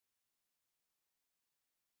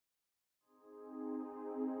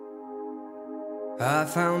I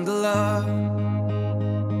found the love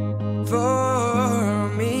for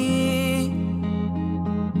me.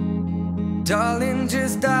 Darling,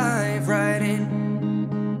 just dive right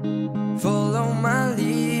in, follow my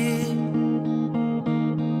lead.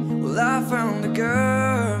 Well, I found a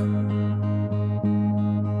girl,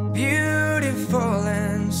 beautiful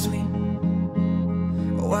and sweet.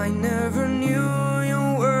 Oh, I never knew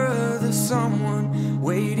you were the someone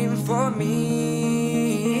waiting for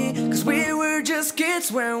me. 'Cause we were just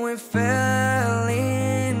kids when we fell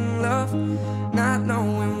in love, not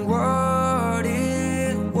knowing what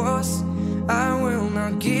it was. I will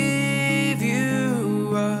not give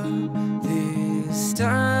you up this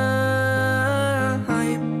time.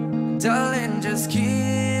 Darling, just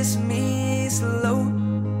kiss me slow.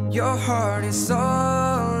 Your heart is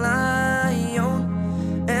all I own,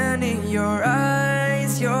 and in your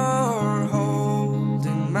eyes you're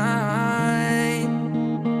holding mine.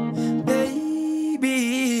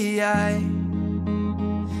 Baby, I'm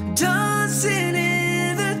dancing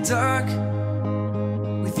in the dark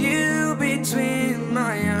with you between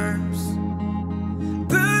my arms,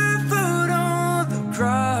 barefoot on the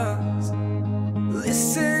grass,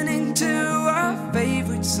 listening to our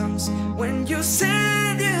favorite songs. When you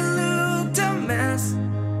said you looked a mess,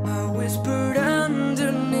 I whispered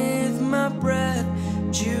underneath my breath,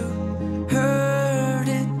 you heard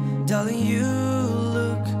it, darling, you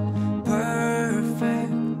look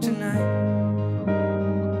perfect tonight.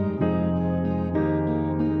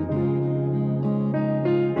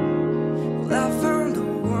 Well, I found a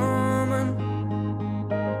woman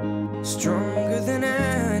stronger than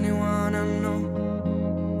anyone I know.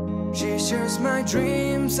 She shares my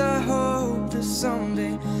dreams. I hope that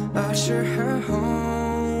someday I'll share her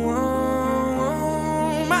home.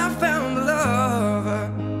 I found a lover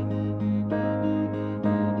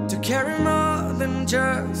to carry more than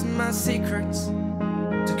just my secrets,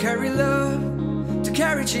 to carry love, to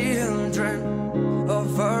carry children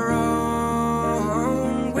of our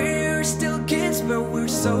own. We're still kids, but we're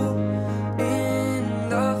so in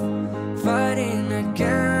love, fighting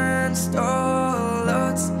against all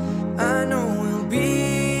odds. I know we'll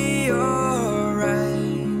be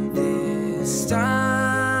alright this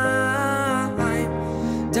time.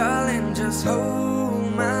 Darling, just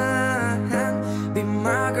hold my hand, be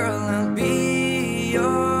my girl, I'll be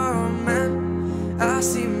your man. I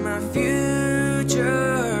see my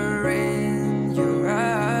future in your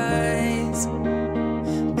eyes.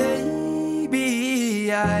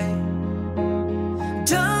 Baby, I'm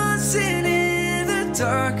dancing in the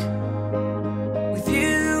dark with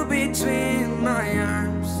you between my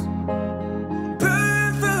arms,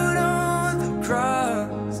 barefoot on the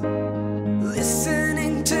grass,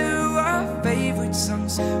 listening to our favorite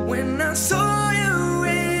songs. When I saw you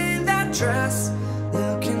in that dress,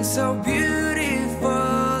 looking so beautiful,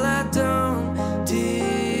 I don't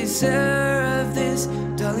deserve this.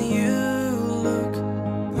 Darling, you look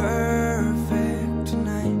perfect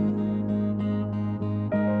tonight.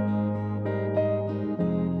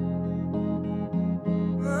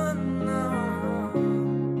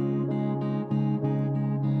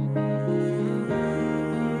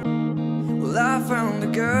 Well, I found a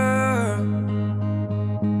girl,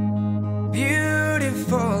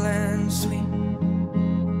 beautiful and sweet.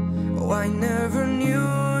 Oh, I never knew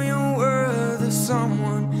you were the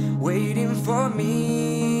someone waiting for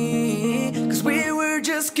me. 'Cause we were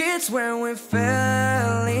just kids when we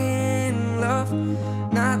fell in love,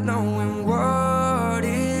 not knowing what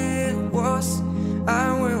it was.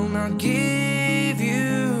 I will not give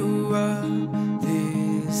you up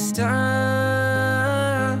this time.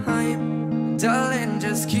 Darling,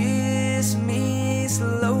 just kiss me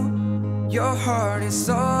slow. Your heart is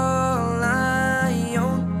all I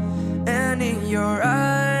own, and in your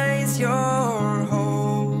eyes you're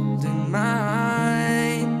holding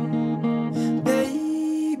mine.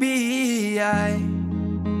 Baby, I'm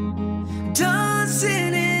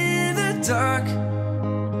dancing in the dark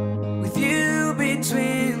with you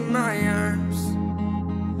between my arms,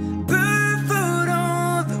 barefoot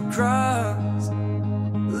on the grass,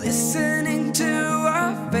 listening to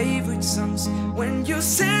our favorite songs. When you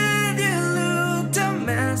said you looked a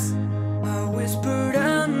mess, I whispered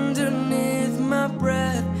underneath my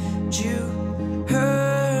breath, you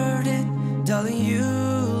heard it, darling, you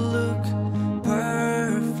look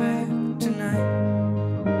perfect tonight.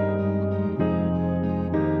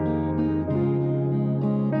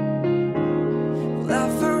 Well, I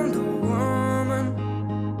found a woman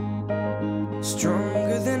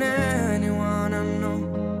stronger than anyone I know.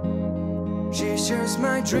 She shares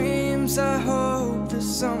my dreams. I hope that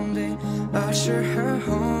someday I'll share her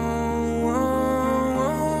home.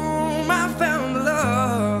 I found love.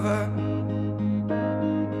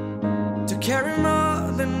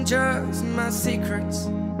 secrets,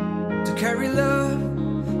 to carry love,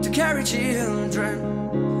 to carry children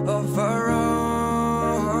of our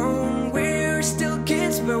own. We're still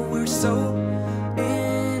kids, but we're so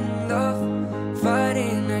in love,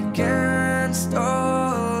 fighting against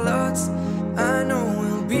all odds. I know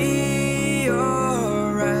we'll be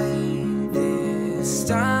alright this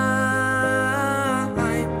time,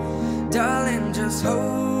 darling, just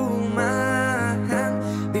hold my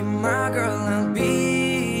hand. Be my girl, I'll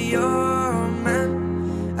be your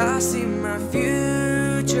man. I see my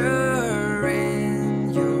future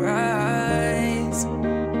in your eyes.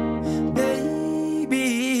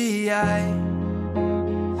 Baby,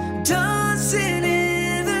 dancing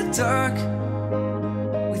in the dark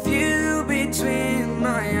with you between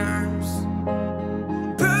my arms,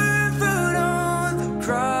 barefoot on the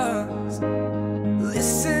grass,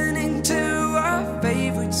 listening to our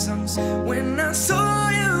favorite songs. When I saw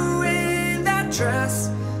you in that dress,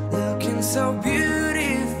 looking so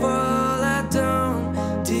beautiful, I don't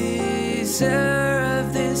deserve